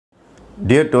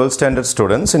Dear 12th standard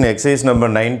students, in exercise number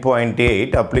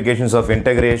 9.8, applications of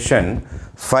integration,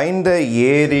 find the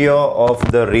area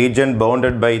of the region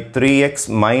bounded by 3x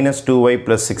minus 2y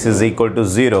plus 6 is equal to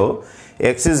 0,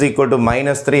 x is equal to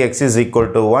minus 3, x is equal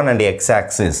to 1 and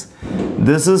x-axis.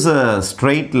 This is a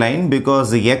straight line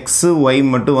because x, y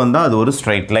மட்டும் வந்தா அது ஒரு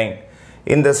straight line.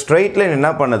 இந்த straight line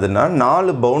என்ன பண்ணுதுன்னா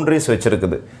 4 boundaries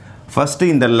வச்சிருக்குது. First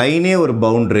இந்த லைனே ஒரு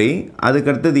boundary, அதுக்கு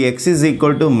அடுத்தது x is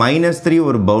equal to minus 3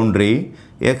 ஒரு boundary,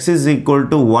 x is equal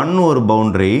to 1 ஒரு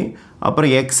boundary,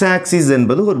 அப்புறம் x-axis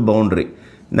என்பது ஒரு boundary.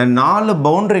 இந்த 4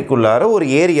 பவுண்டரிக்குள்ளார ஒரு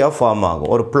ஏரியா ஃபார்ம் ஆகும்.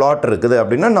 ஒரு பிளாட் இருக்குது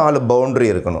அப்படின்னா 4 பவுண்டரி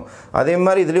இருக்கணும். அதே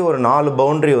மாதிரி இதுலேயும் ஒரு 4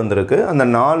 பவுண்டரி வந்திருக்கு. அந்த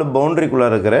 4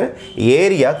 பவுண்டரிக்குள்ளார இருக்கிற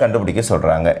ஏரியா கண்டுபிடிக்க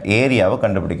சொல்கிறாங்க. ஏரியாவை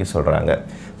கண்டுபிடிக்க சொல்கிறாங்க.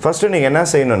 ஃபஸ்ட்டு நீங்கள் என்ன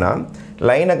செய்யணும்னா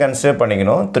லைனை கன்சிடர்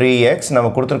பண்ணிக்கணும். 3x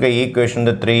நம்ம கொடுத்துருக்க ஈக்குவேஷன்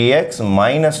வந்து 3x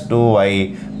minus 2y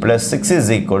plus 6 is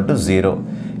equal to 0.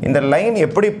 இந்த லைன்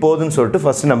எப்படி போகுதுன்னு சொல்லிட்டு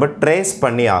ஃபஸ்ட்டு நம்ம ட்ரேஸ்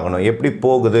பண்ணி ஆகணும். எப்படி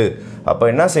போகுது அப்போ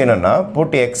என்ன செய்யணும்னா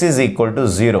put x is equal to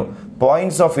 0.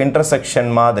 Points of intersection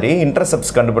மாதிரி intercepts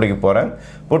கண்டுபிடிக்க போகிறேன்.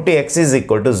 put x is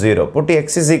equal to 0. put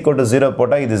x is equal to 0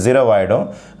 போட்டால் இது 0 ஆகிடும்.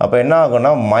 அப்போ என்ன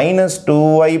ஆகும்னா minus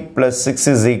 2y plus 6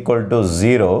 is equal to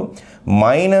 0.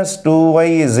 minus 2y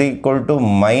is equal to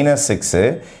minus 6.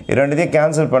 இரண்டுத்தையும்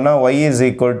cancel பண்ணால் y is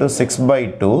equal to 6 by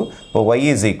 2. இப்போ y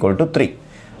is equal to 3.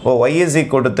 இப்போ y is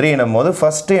equal to 3 என்னும் போது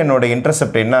ஃபஸ்ட்டு என்னோட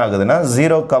இன்டர்செப்ட் என்ன ஆகுதுன்னா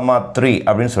 0,3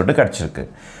 அப்படின்னு சொல்லிட்டு கிடச்சிருக்கு.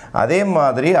 அதே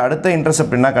மாதிரி அடுத்த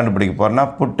இன்டர்செப்ட் என்ன கண்டுபிடிக்க போகிறேன்னா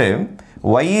புட்டு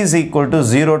y is equal to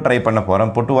 0 try பண்ண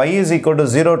போகிறேன். புட்டு y is equal to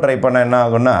 0 try பண்ண என்ன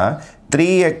ஆகும்னா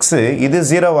 3x இது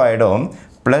 0 ஆகிடும்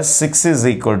plus 6 is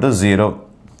equal to 0.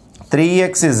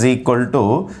 3x is equal to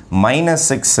minus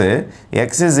 6,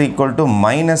 x is equal to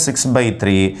minus 6 by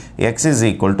 3, x is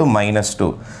equal to minus 2.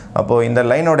 அப்போது இந்த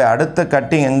லைனோட அடுத்த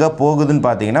கட்டிங் எங்கே போகுதுன்னு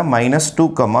பார்த்தீங்கன்னா minus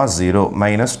 2,0,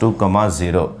 minus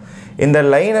 2,0. இந்த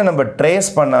லைனை நம்ம ட்ரேஸ்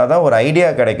பண்ணால் தான் ஒரு ஐடியா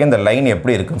கிடைக்கும் இந்த லைன்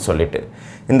எப்படி இருக்குன்னு சொல்லிட்டு.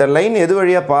 இந்த லைன் எது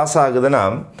வழியாக பாஸ் ஆகுதுன்னா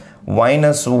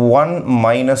minus 1,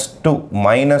 minus 2,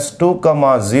 minus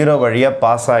 2,0 வழியாக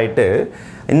பாஸ் ஆகிட்டு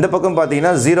இந்த பக்கம்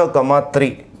பார்த்தீங்கன்னா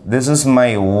 0,3. This is my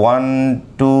 1,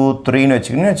 2, 3ன்னு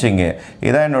வச்சுக்கிங்க.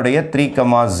 இதான் என்னுடைய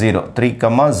 3,0,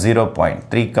 3,0 பாயிண்ட்,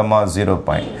 3,0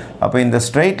 பாயிண்ட். அப்போ இந்த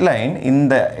ஸ்ட்ரெயிட் லைன்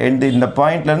இந்த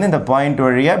பாயிண்ட்லேருந்து இந்த பாயிண்ட்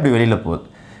வழியாக இப்படி வெளியில் போகுது.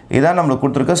 இதான் நம்மளுக்கு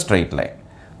கொடுத்துருக்க ஸ்ட்ரெயிட் லைன்.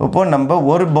 இப்போ நம்ம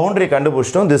ஒரு பவுண்டரி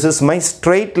கண்டுபிடிச்சிட்டோம். This is my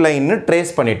straight லைன்னு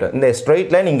trace பண்ணிட்டோம். இந்த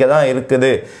ஸ்ட்ரெயிட் லைன் இங்கே தான்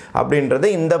இருக்குது அப்படின்றது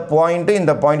இந்த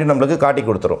பாயிண்ட்டு நம்மளுக்கு காட்டி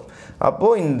கொடுத்துரும்.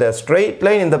 அப்போது இந்த ஸ்ட்ரெயிட்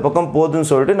லைன் இந்த பக்கம் போகுதுன்னு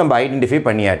சொல்லிட்டு நம்ம ஐடென்டிஃபை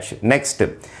பண்ணியாச்சு. Next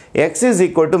x is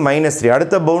equal to minus 3.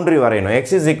 அடுத்த பவுண்டரி வரையணும்.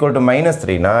 x is equal to minus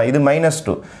 3னா இது minus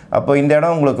 2. அப்போ இந்த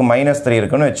இடம் உங்களுக்கு minus 3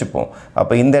 இருக்குன்னு வச்சுப்போம்.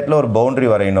 அப்போ இந்த இடத்துல ஒரு பவுண்டரி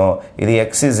வரையணும். இது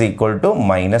x is equal to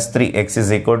minus 3. x is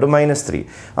equal to minus 3.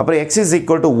 அப்புறம் x is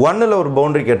equal to 1ல் ஒரு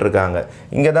பவுண்டரி கேட்டிருக்காங்க.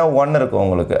 இங்கே தான் 1 இருக்கும்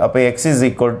உங்களுக்கு. அப்போ x is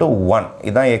equal to 1.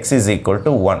 இதான் x is equal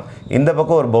to 1. இந்த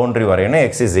பக்கம் ஒரு பவுண்டரி வரையணும்.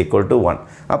 x is equal to 1.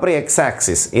 அப்புறம்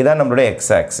x-axis. இதான் நம்மளுடைய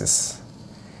x-axis.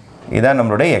 இதான்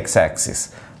நம்மளுடைய x-axis.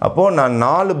 அப்போது நான்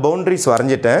 4 பவுண்டரிஸ்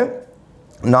வரைஞ்சிட்டேன்.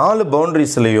 4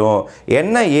 பவுண்டரிஸ்லையும்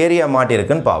என்ன ஏரியா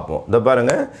மாட்டியிருக்குன்னு பார்ப்போம். இதை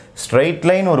பாருங்கள், ஸ்ட்ரெயிட்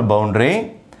லைன் ஒரு பவுண்டரி,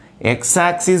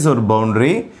 x-axis ஒரு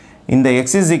பவுண்டரி, இந்த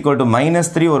x is equal to minus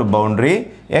 3 ஒரு boundary,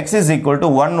 x is equal to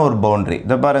 1 ஒரு பவுண்டரி.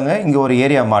 இதை பாருங்கள், இங்கே ஒரு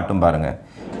ஏரியா மாட்டும் பாருங்கள்.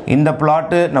 இந்த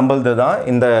பிளாட்டு நம்மளது தான்,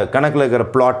 இந்த கணக்கில் இருக்கிற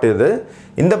பிளாட் இது.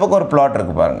 இந்த பக்கம் ஒரு பிளாட்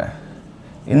இருக்குது பாருங்கள்,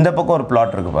 இந்த பக்கம் ஒரு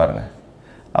பிளாட் இருக்குது பாருங்கள்.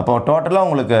 அப்போ டோட்டலாக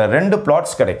உங்களுக்கு 2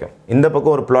 பிளாட்ஸ் கிடைக்கும். இந்த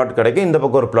பக்கம் ஒரு பிளாட் கிடைக்கும், இந்த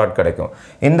பக்கம் ஒரு பிளாட் கிடைக்கும்.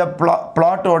 இந்த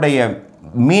பிளாட்டோடைய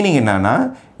மீனிங் என்னன்னா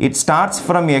it starts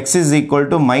from x is equal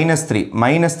to minus 3.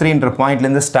 minus 3ன்ற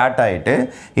பாயிண்ட்லேருந்து ஸ்டார்ட் ஆகிட்டு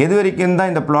எது வரைக்கும்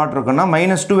தான் இந்த பிளாட் இருக்குன்னா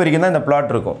minus 2 வரைக்கும் தான் இந்த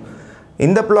பிளாட் இருக்கும்.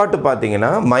 இந்த பிளாட் பார்த்தீங்கன்னா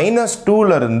minus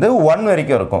 2லேருந்து 1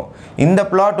 வரைக்கும் இருக்கும். இந்த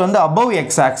பிளாட் வந்து above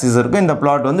x-axis இருக்கும், இந்த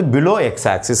பிளாட் வந்து below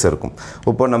x-axis இருக்கும்.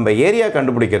 இப்போ நம்ம ஏரியா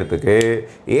கண்டுபிடிக்கிறதுக்கு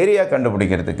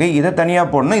இதை தனியாக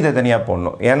போடணும், இதை தனியாக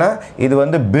போடணும். ஏன்னா இது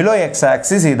வந்து below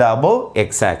x-axis, இது above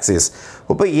x-axis.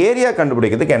 இப்போ ஏரியா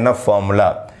கண்டுபிடிக்கிறதுக்கு என்ன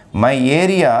formula? My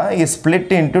area is split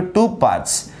into 2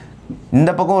 parts. இந்த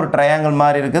பக்கம் ஒரு ட்ரையாங்கிள்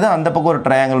மாதிரி இருக்குது, அந்த பக்கம் ஒரு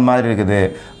ட்ரையாங்கிள் மாதிரி இருக்குது.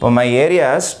 இப்போ my area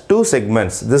has 2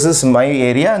 segments. This is my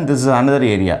area and this is another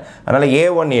area. அதனால்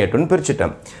A1 A2ன்னு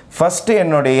பிரிச்சுட்டேன். ஃபஸ்ட்டு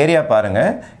என்னோட ஏரியா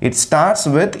பாருங்கள். It starts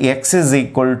with x is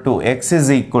equal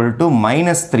to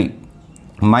minus 3.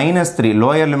 minus 3,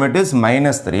 lower limit is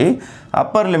minus 3,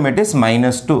 upper limit is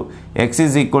minus 2. x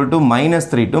is equal to minus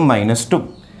 3 to minus 2.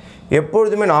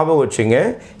 எப்பொழுதுமே ஞாபகம் வச்சுங்க,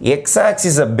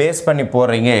 x-axis base பண்ணி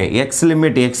போகிறீங்க. x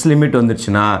limit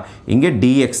வந்துருச்சுன்னா இங்கே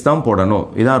dx தான் போடணும்.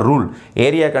 இதான் ரூல்.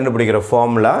 ஏரியா கண்டுபிடிக்கிற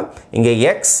ஃபார்முலா இங்கே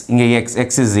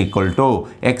x is equal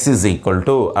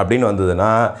to அப்படின்னு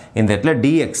வந்ததுன்னா இந்த இடத்துல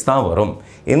dx தான் வரும்.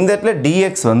 இந்த இடத்துல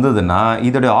dx வந்ததுன்னா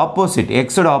இதோட ஆப்போசிட்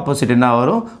x ஓட ஆப்போசிட் என்ன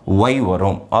வரும் y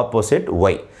வரும் ஆப்போசிட்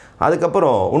y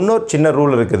அதுக்கப்புறம் இன்னொரு சின்ன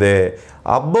ரூல் இருக்குது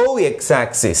above x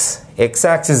axis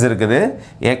இருக்குது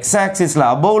x axisல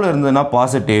aboveல இருந்ததுன்னா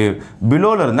பாசிட்டிவ்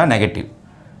below-ல இருந்தா நெகட்டிவ்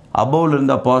aboveல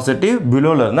இருந்தா பாசிட்டிவ்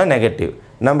below-ல இருந்தா நெகட்டிவ்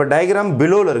நம்ம டயகிராம்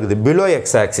below-ல இருக்குது below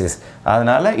x axis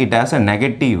அதனால it has a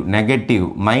negative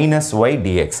minus y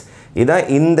dx இதான்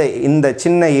இந்த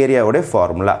சின்ன ஏரியாவோட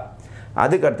ஃபார்முலா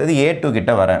அதுக்கு அடுத்தது a2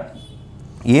 கிட்ட வரேன்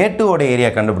a2 ஓட ஏரியா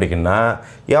கண்டுபிடிக்கணும்னா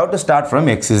you have to start from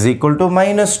x is equal to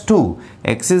minus 2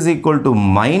 x is equal to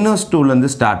minus 2 ல இருந்து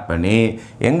ஸ்டார்ட் பண்ணி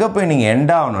எங்க போய் நீங்க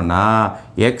எண்ட் ஆகணும்னா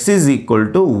x is equal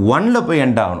to 1 ல போய்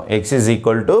எண்ட் ஆகணும் x is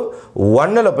equal to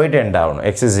 1 ல போய் எண்ட் ஆகணும்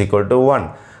x is equal to 1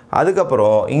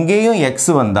 அதுக்கப்புறம் இங்கேயும் x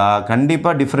வந்தா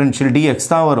கண்டிப்பா டிஃபரன்ஷியல் dx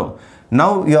தான் வரும்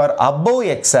now you are above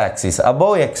x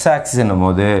axis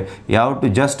என்னும்போது you have to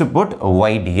just put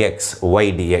y dx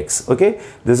okay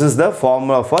this is the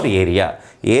formula for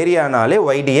area நாலே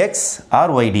y dx or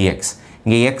y dx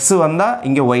இங்க x வந்தா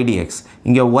இங்க y dx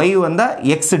இங்க y வந்தா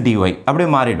x dy அப்படியே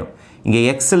மாறிடும் இங்க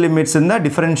x limits இருந்தா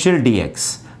டிஃபரன்ஷியல் dx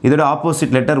இதோட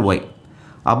opposite letter y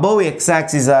above x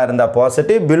axis இருந்தா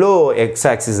பாசிட்டிவ் below x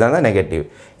axis இருந்தா நெகட்டிவ்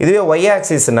இதுவே y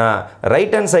axis னா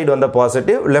ரைட் ஹேண்ட் சைடு வந்தா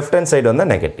பாசிட்டிவ் லெஃப்ட் ஹேண்ட் சைடு வந்தா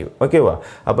நெகட்டிவ் ஓகேவா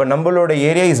அப்ப நம்மளோட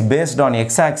area is based on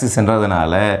x axis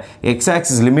ன்றதனால x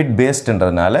axis limit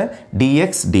பேஸ்ட்ன்றதனால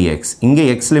dx இங்க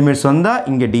x லிமிட்ஸ் வந்தா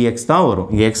இங்க dx தான்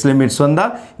வரும் இங்க x லிமிட்ஸ் வந்தா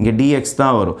இங்க dx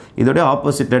தான் வரும் இதோட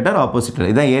ஆப்போசிட் லெட்டர்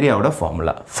இதான் ஏரியாவோட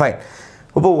ஃபார்முலா ஃபைன்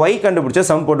இப்போ y கண்டுபிடிச்சா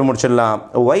சம் போட்டு முடிச்சிடலாம்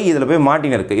y இதுல போய்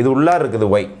மாட்டிங்க இருக்கு இது உள்ளார இருக்குது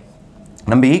y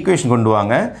நம்ம ஈக்குவேஷன் கொண்டு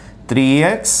வாங்க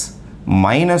 3x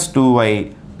minus 2y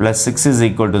plus 6 is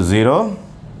equal to 0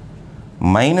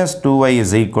 minus 2y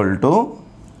is equal to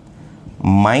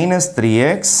minus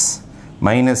 3x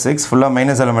minus 6 full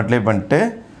minus எல்லாம் மல்டிப்ளை பண்ணிட்டு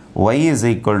y is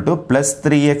equal to plus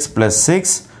 3x plus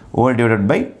 6 whole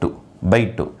divided by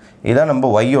 2 இதான் நம்ம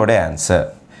y ஓட answer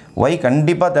y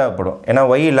கண்டிப்பா தேவைப்படும் ஏனா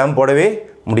y இல்லாம போடவே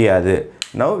முடியாது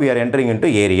now we are entering into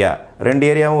area ரெண்டு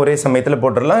ஏரியாவும் ஒரே சமயத்துல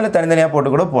போட்டுறலாம் இல்ல தனித்தனியா போட்டு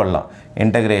கூட போடலாம்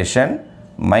integration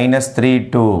minus 3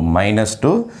 to minus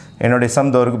 2 என்னோட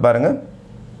சம் தோருக்கு பாருங்க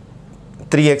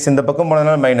 3x இந்த பக்கம்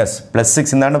போனனால மைனஸ் plus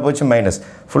 6 இந்தாண்ட போச்சு மைனஸ்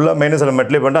ஃபுல்லா மைனஸ்ல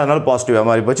மல்டிப்ளை பண்ணிட்டு அதனால பாசிட்டிவா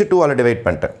மாறி போச்சு 2 ஆல டிவைட்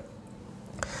பண்ணிட்டேன்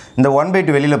இந்த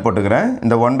 1/2 வெளியில போட்டுக்கறேன்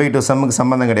இந்த 1/2 சம்முக்கு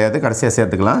சம்பந்தம் கிடையாது கடைசியா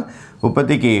சேர்த்துக்கலாம்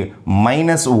இப்போதைக்கு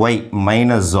minus y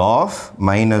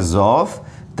minus of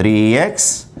 3x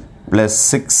plus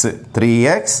 6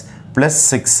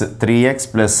 3x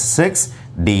plus 6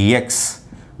 dx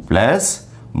plus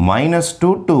minus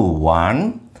 2 to 1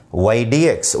 y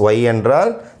dx y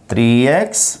என்றால்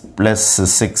 3x plus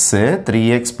 6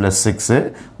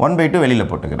 1/2 வெளியில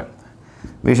போட்டுக்கிறேன்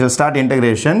we shall start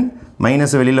integration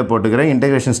minus வெளியில போட்டுக்கிறேன்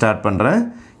integration ஸ்டார்ட் பண்றேன்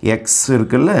x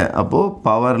இருக்குல்ல அப்போ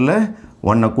பவர்ல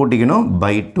 1 கூட்டிக்கணும்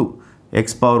by 2 x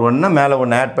power 1 மேல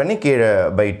 1 ஆட் பண்ணி கீழ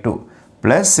by 2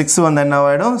 plus 6 வந்தா என்ன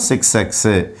ஆயிடும் 6x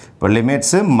இப்போ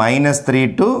லிமிட்ஸ் -3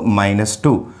 to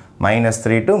 -2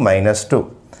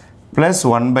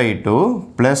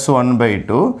 plus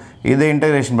 1/2 இதை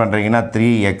இன்டகிரேஷன் பண்றீங்கன்னா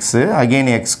 3x again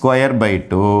x square by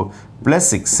 2 plus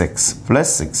 6x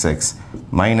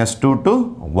 -2 to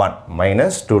 1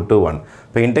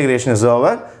 இப்போ integration is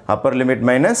over upper limit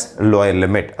minus lower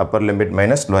limit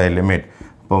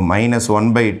இப்போ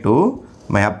 -1/2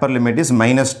 my upper limit is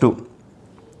 -2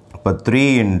 இப்போ 3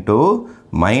 into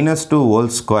 -2 whole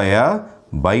square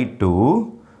by 2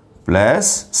 plus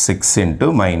 6 into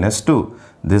 -2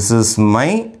 this is my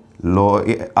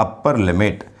upper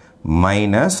limit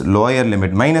minus lower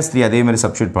limit -3 அதே மாதிரி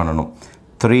substitute பண்ணனும்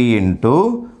 3 into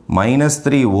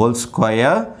 -3 whole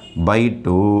square by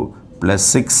 2 plus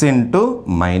 6 into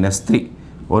 -3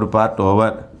 ஒரு part over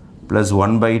plus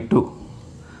 1/2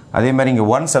 அதே மாதிரி இங்க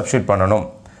 1 substitute பண்ணனும்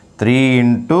 3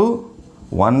 into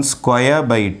 1 square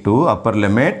by 2 upper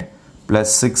limit plus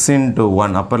 6 into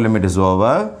 1 upper limit is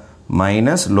over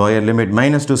minus lower limit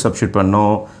 -2 substitute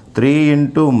பண்ணோம் 3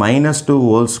 into -2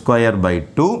 whole square by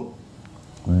 2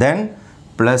 then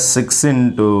plus 6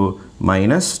 into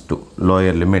 -2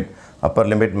 lower limit upper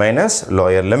limit minus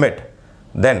lower limit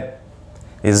then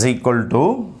is equal to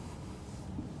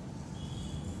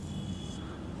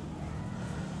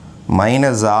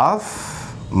minus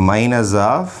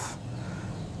of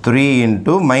 3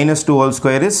 into -2 whole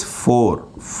square is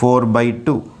 4 by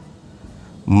 2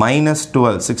 minus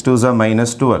 12 6 2s are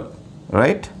 -12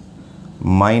 right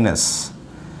minus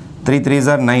 3 3s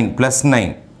are 9 plus 9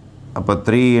 அப்போ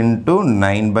 3 into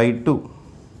 9 by 2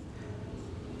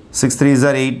 6 3s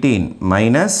are 18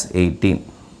 minus 18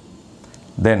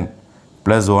 then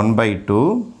plus 1 by 2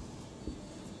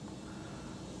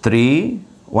 3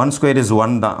 1 square is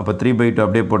 1 தான் அப்போ 3 by 2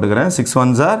 அப்படியே போட்டுக்கிறேன் 6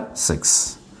 1s are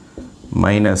 6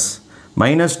 minus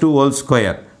 2 whole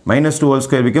square. Minus 2 whole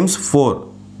square becomes 4.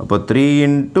 So 3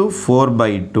 into 4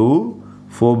 by 2.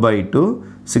 4 by 2.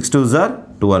 6 2s are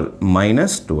 12.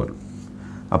 Minus 12.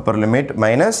 Upper limit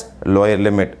minus lower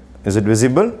limit. Is it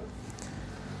visible?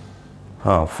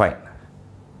 Fine.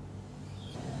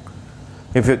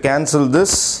 If you cancel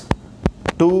this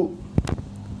 2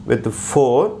 with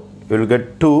 4, you will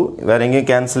get 2. Where inge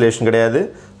cancellation kadiyadu.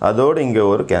 Adodu inge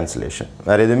oru cancellation.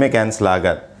 Where idume cancel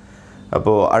agad.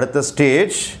 Appo adutha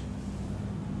stage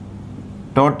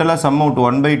total sum out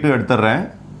 1 by 2 எடுத்துறேன்.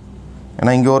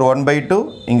 ஏனா இங்க ஒரு 1 by 2,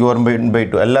 இங்க ஒரு 1 by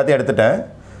 2 எல்லாத்தையும் எடுத்துட்டேன்.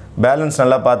 Balance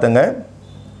நல்லா பாத்துங்க.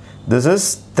 This is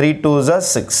 3 2s are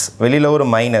 6. வெளியில ஒரு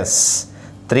minus.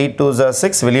 3 2s are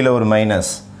 6. வெளியில ஒரு minus.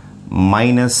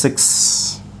 Minus 6.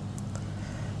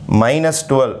 Minus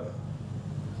 12.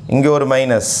 இங்க ஒரு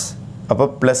minus. அப்போ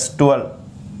plus 12.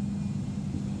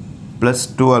 Plus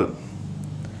 12.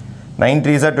 9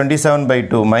 3s are 27 by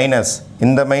 2. Minus.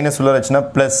 இந்த minus உள்ள வச்சுனா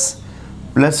plus.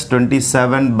 Plus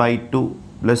 27 by 2.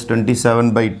 Plus 27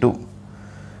 by 2.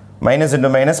 Minus into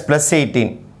minus plus 18.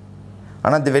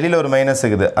 ஆனால் இது வெளியில் ஒரு மைனஸ்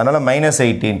இருக்குது. அதனால் minus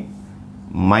 18.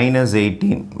 Minus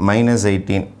 18. Minus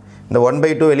 18. இந்த 1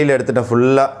 by 2 வெளியில் எடுத்துட்டேன்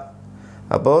ஃபுல்லாக.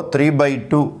 அப்போது 3 by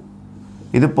 2.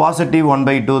 இது பாசிட்டிவ் 1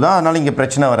 by 2 தான். அதனால் இங்கே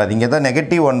பிரச்சனை வராது. இங்கே தான்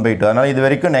நெகட்டிவ் 1 by 2. அதனால் இது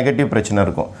வரைக்கும் நெகட்டிவ் பிரச்சனை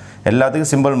இருக்கும்.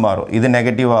 எல்லாத்துக்கும் சிம்பிள் மாறும். இது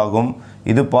நெகட்டிவ் ஆகும்,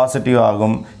 இது பாசிட்டிவ்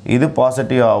ஆகும், இது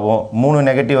பாசிட்டிவ் ஆகும். 3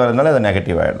 நெகட்டிவ் வரதுனால அது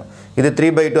நெகட்டிவ் ஆகிடும். இது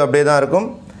 3 by 2 அப்படியே தான் இருக்கும்.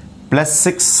 ப்ளஸ்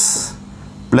 6.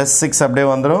 ப்ளஸ் 6 அப்படியே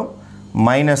வந்துடும்.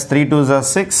 Minus 3 2s are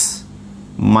 6.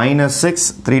 Minus 6.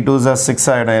 3 2s are 6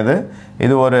 ஆகிடும்.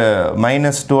 இது ஒரு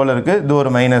minus 12 இருக்குது. இது ஒரு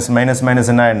minus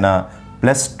என்ன ஆகிடுனா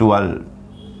plus 12.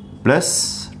 Plus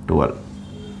 12.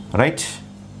 Right?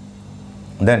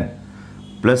 Then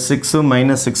plus 6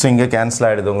 minus 6 இங்கே cancel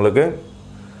ஆகிடுது உங்களுக்கு.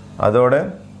 அதோட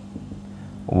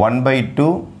 1 by 2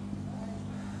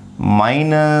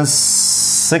 minus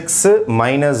 6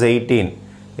 minus 18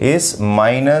 is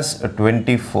minus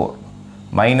 24.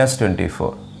 Minus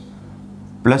 24.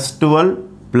 Plus 12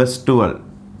 plus 12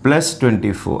 plus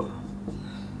 24.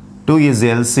 2 is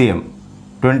LCM.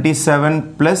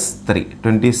 27 plus 3.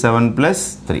 27 plus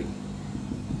 3.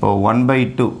 So 1 by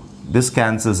 2. This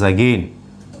cancels again.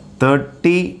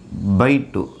 30 by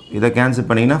 2. This cancel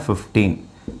panina 15.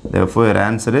 Therefore your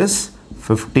answer is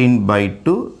 15 by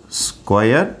 2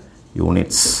 square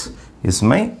units is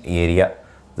my area.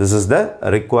 This is the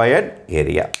required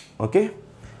area. Okay.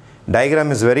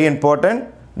 Diagram is very important.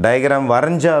 Diagram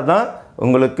வரைஞ்சாதான்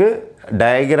உங்களுக்கு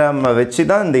diagram வச்சு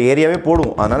தான் இந்த ஏரியாவே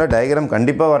போடுவோம். அதனால diagram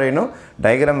கண்டிப்பா வரையணும்.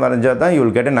 diagram வரைஞ்சாதான் you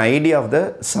will get an idea of the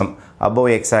sum. Above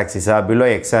x axis below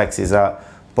x axis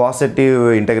positive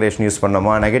integration use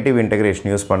பண்ணோமா, negative integration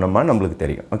யூஸ் பண்ணோமா நம்மளுக்கு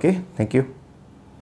தெரியும். Okay, thank you.